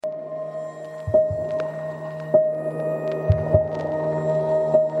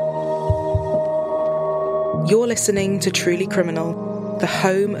You're listening to Truly Criminal, the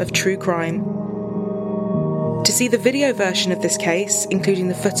home of true crime. To see the video version of this case, including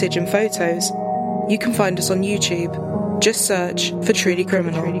the footage and photos, you can find us on YouTube. Just search for Truly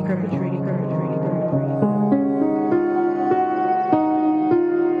Criminal.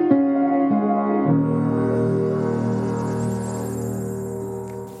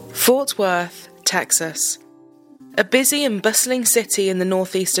 Fort Worth, Texas. A busy and bustling city in the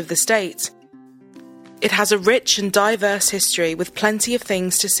northeast of the state. It has a rich and diverse history with plenty of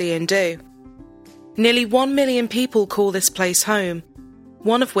things to see and do. Nearly 1 million people call this place home,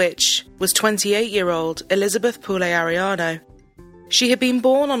 one of which was 28-year-old Elizabeth Poulet Arellano. She had been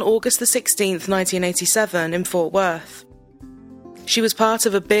born on August the 16th, 1987 in Fort Worth. She was part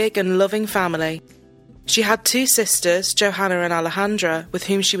of a big and loving family. She had 2 sisters, Johanna and Alejandra, with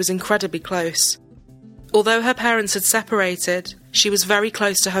whom she was incredibly close. Although her parents had separated, she was very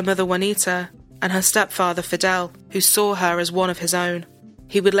close to her mother Juanita and her stepfather Fidel, who saw her as one of his own.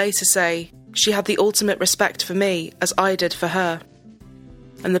 He would later say, "She had the ultimate respect for me, as I did for her."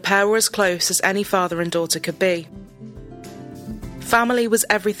 And the pair were as close as any father and daughter could be. Family was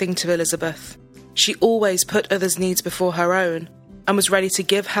everything to Elizabeth. She always put others' needs before her own and was ready to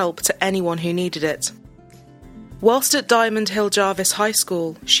give help to anyone who needed it. Whilst at Diamond Hill Jarvis High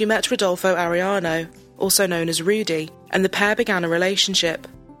School, she met Rodolfo Arellano, also known as Rudy, and the pair began a relationship.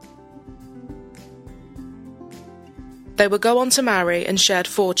 They would go on to marry and shared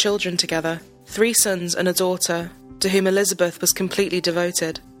 4 children together, 3 sons and a daughter, to whom Elizabeth was completely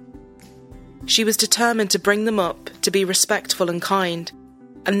devoted. She was determined to bring them up to be respectful and kind,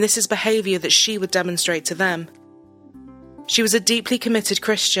 and this is behaviour that she would demonstrate to them. She was a deeply committed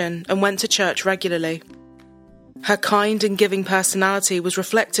Christian and went to church regularly. Her kind and giving personality was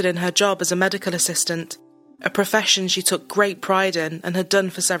reflected in her job as a medical assistant, a profession she took great pride in and had done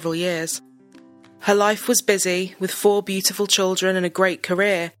for several years. Her life was busy, with 4 beautiful children and a great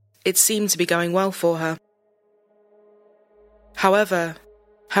career. It seemed to be going well for her. However,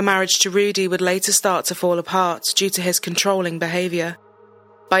 her marriage to Rudy would later start to fall apart due to his controlling behaviour.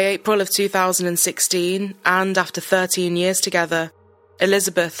 By April of 2016, and after 13 years together,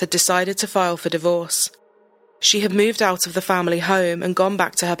 Elizabeth had decided to file for divorce. She had moved out of the family home and gone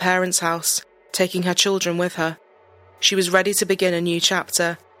back to her parents' house, taking her children with her. She was ready to begin a new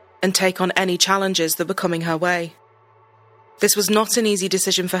chapter and take on any challenges that were coming her way. This was not an easy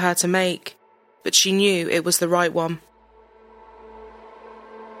decision for her to make, but she knew it was the right one.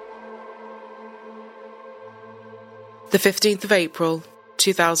 The 15th of April,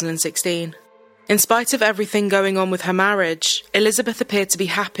 2016. In spite of everything going on with her marriage, Elizabeth appeared to be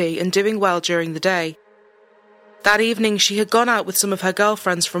happy and doing well during the day. That evening, she had gone out with some of her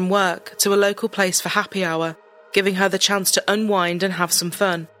girlfriends from work to a local place for happy hour, giving her the chance to unwind and have some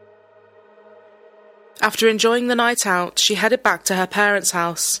fun. After enjoying the night out, she headed back to her parents'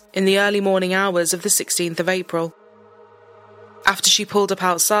 house in the early morning hours of the 16th of April. After she pulled up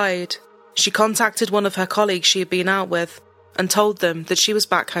outside, she contacted one of her colleagues she had been out with and told them that she was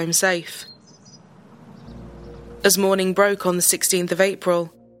back home safe. As morning broke on the 16th of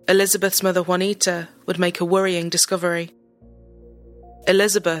April, Elizabeth's mother Juanita would make a worrying discovery.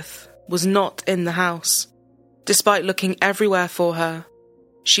 Elizabeth was not in the house. Despite looking everywhere for her,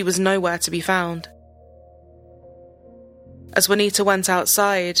 she was nowhere to be found. As Juanita went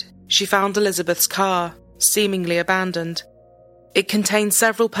outside, she found Elizabeth's car, seemingly abandoned. It contained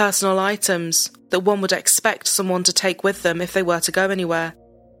several personal items that one would expect someone to take with them if they were to go anywhere,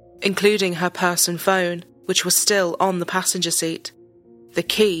 including her purse and phone, which was still on the passenger seat. The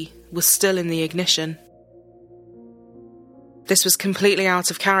key was still in the ignition. This was completely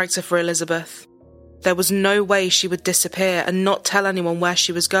out of character for Elizabeth. There was no way she would disappear and not tell anyone where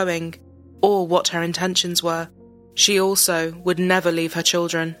she was going, or what her intentions were. She also would never leave her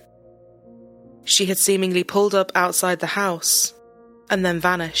children. She had seemingly pulled up outside the house, and then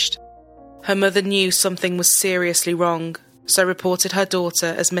vanished. Her mother knew something was seriously wrong, so reported her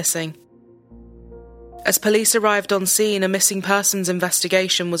daughter as missing. As police arrived on scene, a missing persons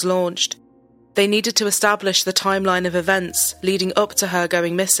investigation was launched. They needed to establish the timeline of events leading up to her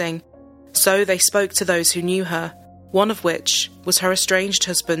going missing, so they spoke to those who knew her, one of which was her estranged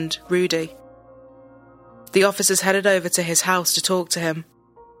husband, Rudy. The officers headed over to his house to talk to him.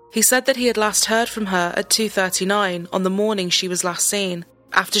 He said that he had last heard from her at 2:39 on the morning she was last seen,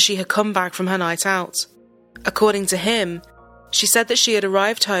 after she had come back from her night out. According to him, she said that she had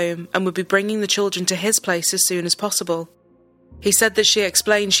arrived home and would be bringing the children to his place as soon as possible. He said that she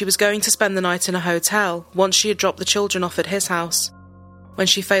explained she was going to spend the night in a hotel once she had dropped the children off at his house. When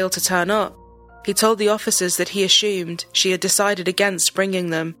she failed to turn up, he told the officers that he assumed she had decided against bringing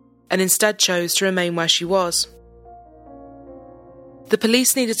them and instead chose to remain where she was. The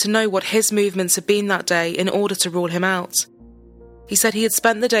police needed to know what his movements had been that day in order to rule him out. He said he had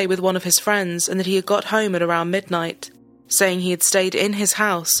spent the day with one of his friends and that he had got home at around midnight, saying he had stayed in his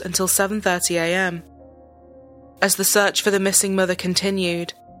house until 7:30 a.m. As the search for the missing mother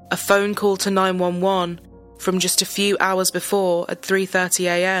continued, a phone call to 911 from just a few hours before at 3:30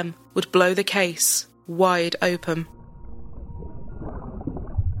 a.m. would blow the case wide open.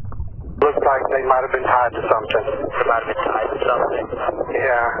 Looks like they might have been tied to something. They might have been tied to something.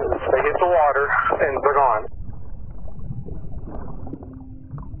 Yeah, they hit the water and they're gone.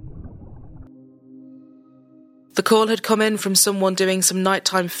 The call had come in from someone doing some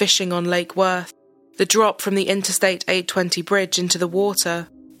nighttime fishing on Lake Worth. The drop from the Interstate 820 bridge into the water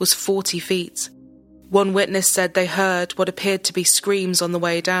was 40 feet. One witness said they heard what appeared to be screams on the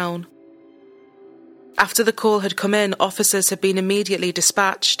way down. After the call had come in, officers had been immediately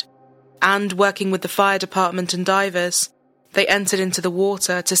dispatched, and working with the fire department and divers, they entered into the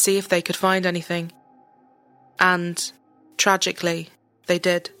water to see if they could find anything. And, tragically, they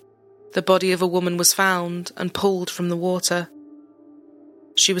did. The body of a woman was found and pulled from the water.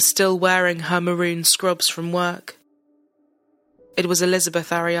 She was still wearing her maroon scrubs from work. It was Elizabeth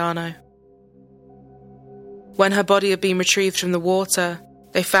Arellano. When her body had been retrieved from the water,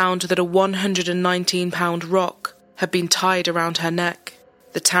 they found that a 119-pound rock had been tied around her neck.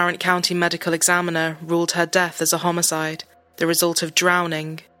 The Tarrant County medical examiner ruled her death as a homicide, the result of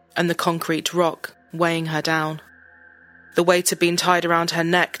drowning and the concrete rock weighing her down. The weight had been tied around her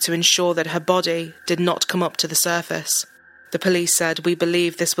neck to ensure that her body did not come up to the surface. The police said, "We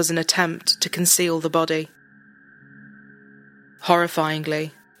believe this was an attempt to conceal the body."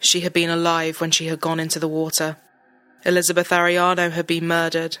 Horrifyingly, she had been alive when she had gone into the water. Elizabeth Arellano had been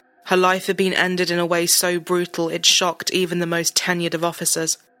murdered. Her life had been ended in a way so brutal it shocked even the most tenured of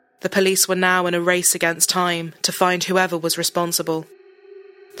officers. The police were now in a race against time to find whoever was responsible.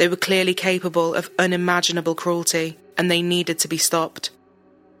 They were clearly capable of unimaginable cruelty, and they needed to be stopped.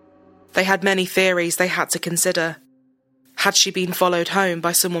 They had many theories they had to consider. Had she been followed home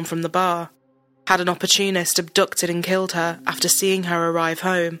by someone from the bar? Had an opportunist abducted and killed her after seeing her arrive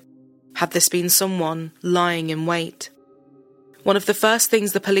home? Had this been someone lying in wait? One of the first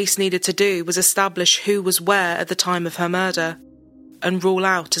things the police needed to do was establish who was where at the time of her murder, and rule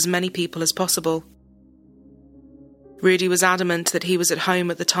out as many people as possible. Rudy was adamant that he was at home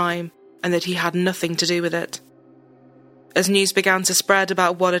at the time, and that he had nothing to do with it. As news began to spread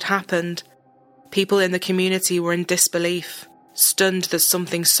about what had happened, people in the community were in disbelief, stunned that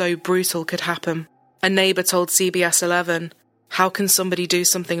something so brutal could happen. A neighbour told CBS 11, "How can somebody do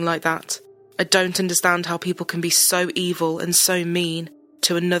something like that? I don't understand how people can be so evil and so mean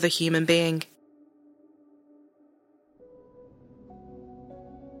to another human being."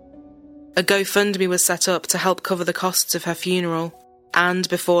 A GoFundMe was set up to help cover the costs of her funeral, and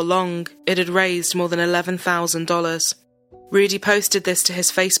before long, it had raised more than $11,000. Rudy posted this to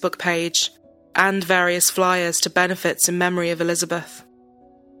his Facebook page, and various flyers to benefits in memory of Elizabeth.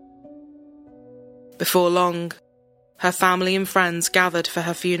 Before long, her family and friends gathered for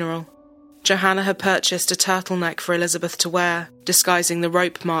her funeral. Johanna had purchased a turtleneck for Elizabeth to wear, disguising the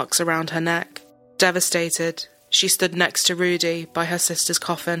rope marks around her neck. Devastated, she stood next to Rudy by her sister's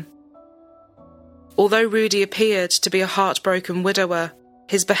coffin. Although Rudy appeared to be a heartbroken widower,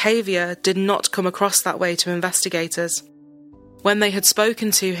 his behaviour did not come across that way to investigators. When they had spoken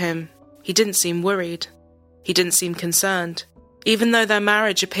to him, he didn't seem worried. He didn't seem concerned. Even though their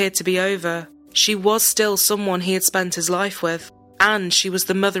marriage appeared to be over, she was still someone he had spent his life with, and she was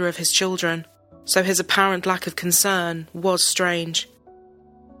the mother of his children, so his apparent lack of concern was strange.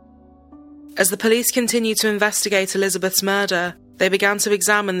 As the police continued to investigate Elizabeth's murder, they began to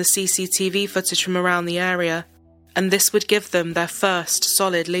examine the CCTV footage from around the area, and this would give them their first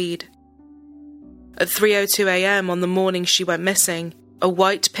solid lead. At 3:02 a.m. on the morning she went missing, a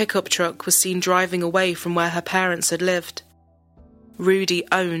white pickup truck was seen driving away from where her parents had lived. Rudy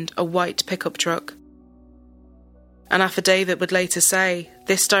owned a white pickup truck. An affidavit would later say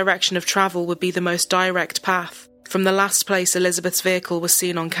this direction of travel would be the most direct path from the last place Elizabeth's vehicle was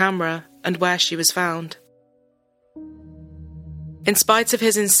seen on camera and where she was found. In spite of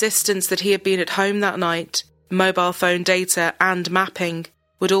his insistence that he had been at home that night, mobile phone data and mapping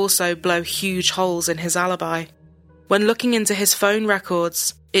would also blow huge holes in his alibi. When looking into his phone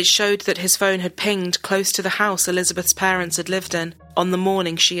records, it showed that his phone had pinged close to the house Elizabeth's parents had lived in on the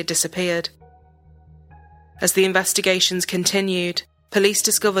morning she had disappeared. As the investigations continued, police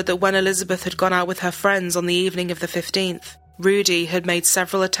discovered that when Elizabeth had gone out with her friends on the evening of the 15th, Rudy had made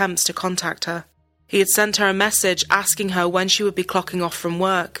several attempts to contact her. He had sent her a message asking her when she would be clocking off from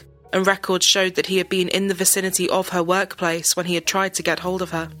work, and records showed that he had been in the vicinity of her workplace when he had tried to get hold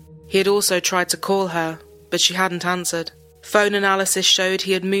of her. He had also tried to call her, but she hadn't answered. Phone analysis showed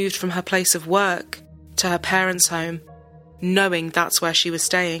he had moved from her place of work to her parents' home, knowing that's where she was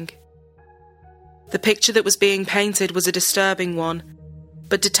staying. The picture that was being painted was a disturbing one,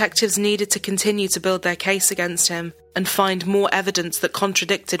 but detectives needed to continue to build their case against him and find more evidence that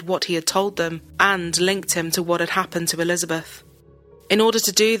contradicted what he had told them and linked him to what had happened to Elizabeth. In order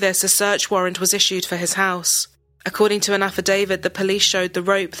to do this, a search warrant was issued for his house. According to an affidavit, the police showed the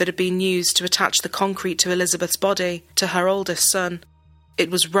rope that had been used to attach the concrete to Elizabeth's body to her oldest son.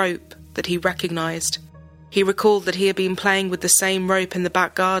 It was rope that he recognised. He recalled that he had been playing with the same rope in the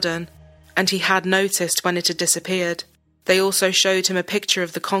back garden, and he had noticed when it had disappeared. They also showed him a picture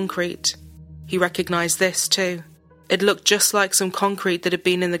of the concrete. He recognised this too. It looked just like some concrete that had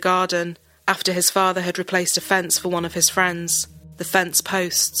been in the garden after his father had replaced a fence for one of his friends. The fence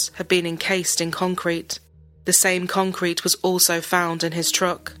posts had been encased in concrete. The same concrete was also found in his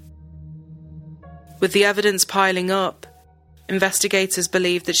truck. With the evidence piling up, investigators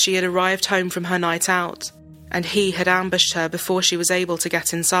believed that she had arrived home from her night out, and he had ambushed her before she was able to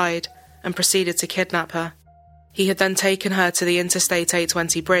get inside and proceeded to kidnap her. He had then taken her to the Interstate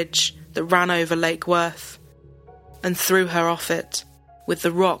 820 bridge that ran over Lake Worth and threw her off it, with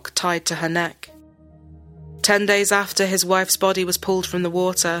the rock tied to her neck. 10 days after his wife's body was pulled from the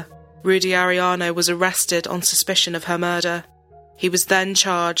water, Rudy Arellano was arrested on suspicion of her murder. He was then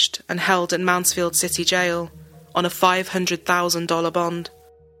charged and held at Mansfield City Jail on a $500,000 bond.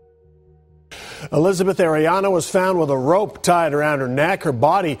 Elizabeth Arellano was found with a rope tied around her neck, her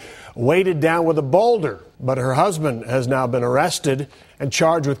body weighted down with a boulder. But her husband has now been arrested and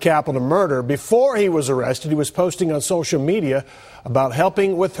charged with capital murder. Before he was arrested, he was posting on social media about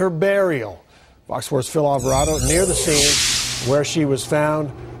helping with her burial. Fox 4's Phil Alvarado near the scene where she was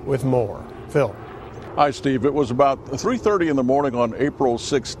found with more. Phil. Hi, Steve. It was about 3:30 in the morning on April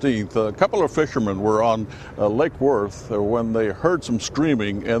 16th. A couple of fishermen were on Lake Worth when they heard some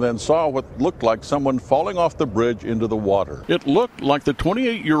screaming and then saw what looked like someone falling off the bridge into the water. It looked like the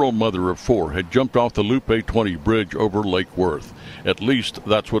 28-year-old mother of four had jumped off the Loop 820 bridge over Lake Worth. At least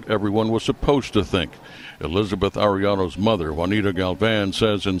that's what everyone was supposed to think. Elizabeth Arellano's mother, Juanita Galvan,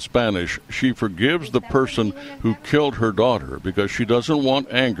 says in Spanish she forgives the person who killed her daughter because she doesn't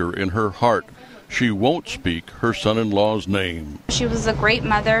want anger in her heart. She won't speak her son-in-law's name. She was a great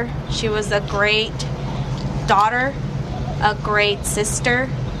mother. She was a great daughter, a great sister,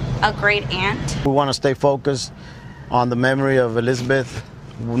 a great aunt. We want to stay focused on the memory of Elizabeth,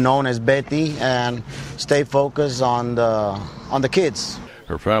 known as Betty, and stay focused on the kids.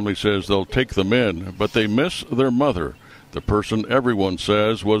 Her family says they'll take them in, but they miss their mother. The person everyone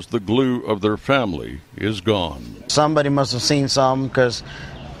says was the glue of their family is gone. Somebody must have seen something, because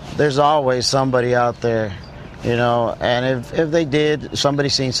there's always somebody out there, you know, and if they did, somebody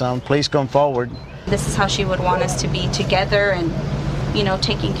seen something, please come forward. This is how she would want us to be together and, you know,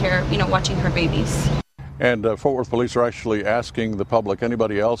 taking care of, you know, watching her babies. And Fort Worth police are actually asking the public,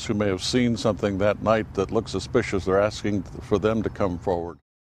 anybody else who may have seen something that night that looks suspicious, they're asking for them to come forward.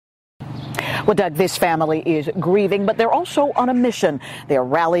 Well, Doug, this family is grieving, but they're also on a mission. They're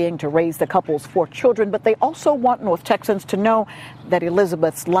rallying to raise the couple's 4 children, but they also want North Texans to know that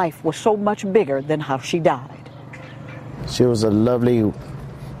Elizabeth's life was so much bigger than how she died. She was a lovely,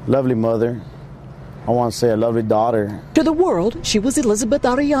 lovely mother. I want to say a lovely daughter. To the world, she was Elizabeth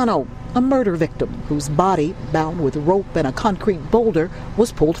Arellano, a murder victim whose body, bound with rope and a concrete boulder,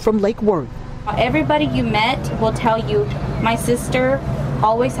 was pulled from Lake Worth. Everybody you met will tell you my sister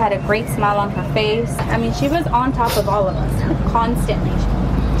always had a great smile on her face. I mean, she was on top of all of us constantly.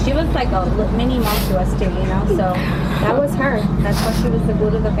 She was like a mini mom to us too, you know, so that was her. That's why she was the glue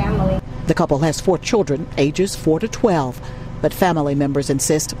to the family. The couple has 4 children, ages 4 to 12, but family members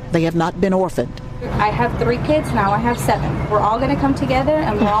insist they have not been orphaned. I have 3 kids now. I have 7. We're all going to come together,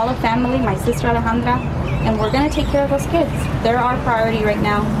 and we're all a family, my sister Alejandra, and we're going to take care of those kids. They're our priority right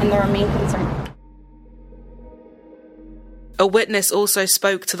now, and they're our main concern. A witness also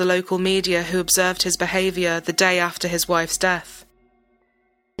spoke to the local media who observed his behaviour the day after his wife's death.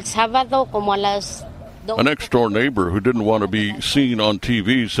 A next-door neighbor who didn't want to be seen on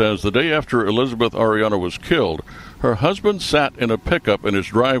TV says the day after Elizabeth Arellano was killed, her husband sat in a pickup in his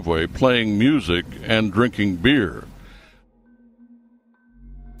driveway playing music and drinking beer.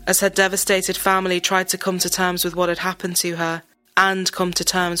 As her devastated family tried to come to terms with what had happened to her and come to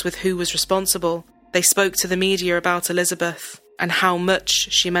terms with who was responsible, they spoke to the media about Elizabeth and how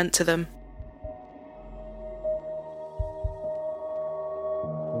much she meant to them.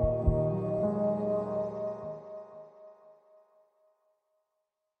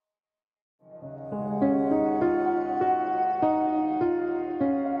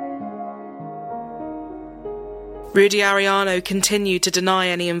 Rudy Arellano continued to deny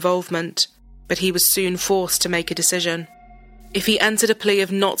any involvement, but he was soon forced to make a decision. If he entered a plea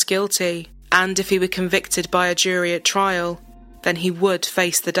of not guilty, and if he were convicted by a jury at trial, then he would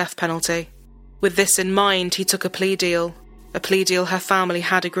face the death penalty. With this in mind, he took a plea deal her family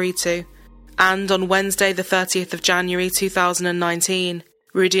had agreed to, and on Wednesday the 30th of January 2019,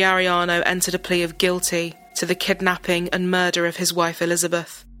 Rudy Arellano entered a plea of guilty to the kidnapping and murder of his wife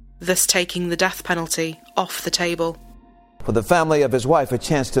Elizabeth, thus taking the death penalty off the table. For the family of his wife, a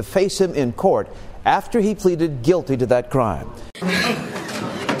chance to face him in court after he pleaded guilty to that crime.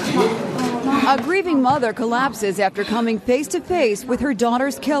 A grieving mother collapses after coming face-to-face with her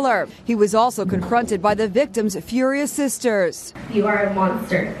daughter's killer. He was also confronted by the victim's furious sisters. You are a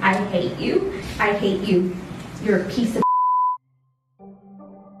monster. I hate you. I hate you. You're a piece of...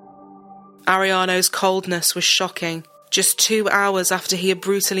 Arellano's coldness was shocking. Just 2 hours after he had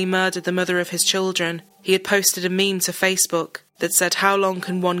brutally murdered the mother of his children, he had posted a meme to Facebook that said, "How long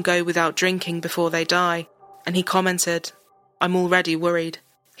can one go without drinking before they die?" And he commented, "I'm already worried."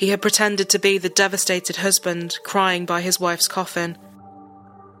 He had pretended to be the devastated husband crying by his wife's coffin.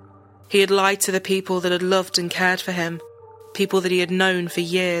 He had lied to the people that had loved and cared for him, people that he had known for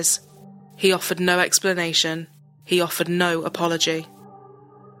years. He offered no explanation. He offered no apology.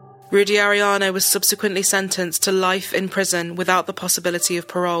 Rudy Arellano was subsequently sentenced to life in prison without the possibility of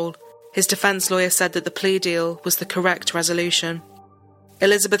parole. His defence lawyer said that the plea deal was the correct resolution.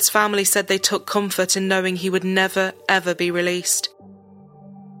 Elizabeth's family said they took comfort in knowing he would never, ever be released.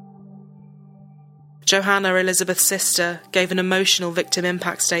 Johanna, Elizabeth's sister, gave an emotional victim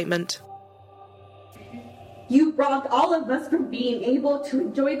impact statement. You robbed all of us from being able to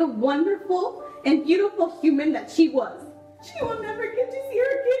enjoy the wonderful and beautiful human that she was. She will never get to see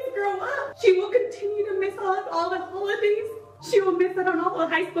her kids grow up. She will continue to miss out on all the holidays. She will miss out on all the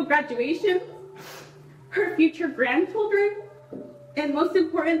high school graduations, her future grandchildren, and most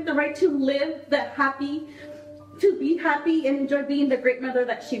important, the right to live to be happy and enjoy being the great mother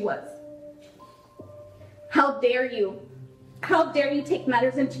that she was. How dare you? How dare you take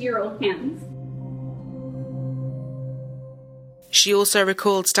matters into your own hands? She also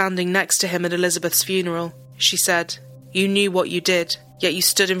recalled standing next to him at Elizabeth's funeral. She said, "You knew what you did, yet you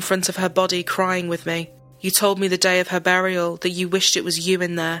stood in front of her body crying with me. You told me the day of her burial that you wished it was you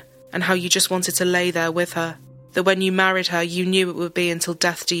in there, and how you just wanted to lay there with her. That when you married her, you knew it would be until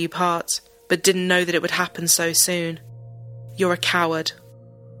death do you part, but didn't know that it would happen so soon. You're a coward."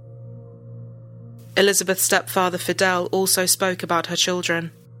 Elizabeth's stepfather Fidel also spoke about her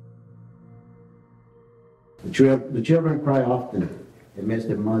children. The children cry often. They miss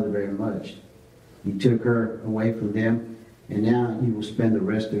their mother very much. You took her away from them, and now you will spend the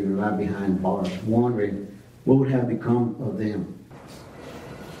rest of your life behind bars, wondering what would have become of them.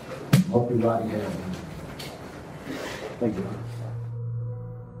 Hope you're right here. Thank you.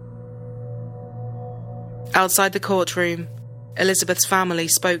 Outside the courtroom, Elizabeth's family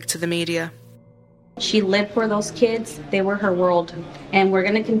spoke to the media. She lived for those kids. They were her world. And we're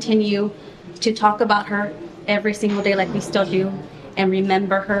going to continue to talk about her every single day like we still do, and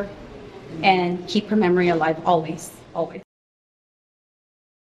remember her and keep her memory alive always, always.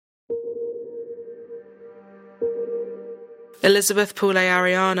 Elizabeth Poulet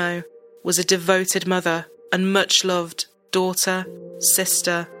Arellano was a devoted mother and much loved daughter,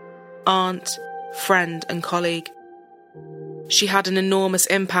 sister, aunt, friend and colleague. She had an enormous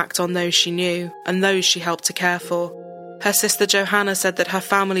impact on those she knew and those she helped to care for. Her sister Johanna said that her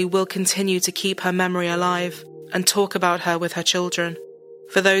family will continue to keep her memory alive and talk about her with her children.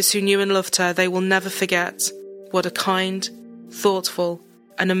 For those who knew and loved her, they will never forget what a kind, thoughtful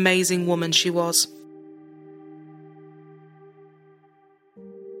and amazing woman she was.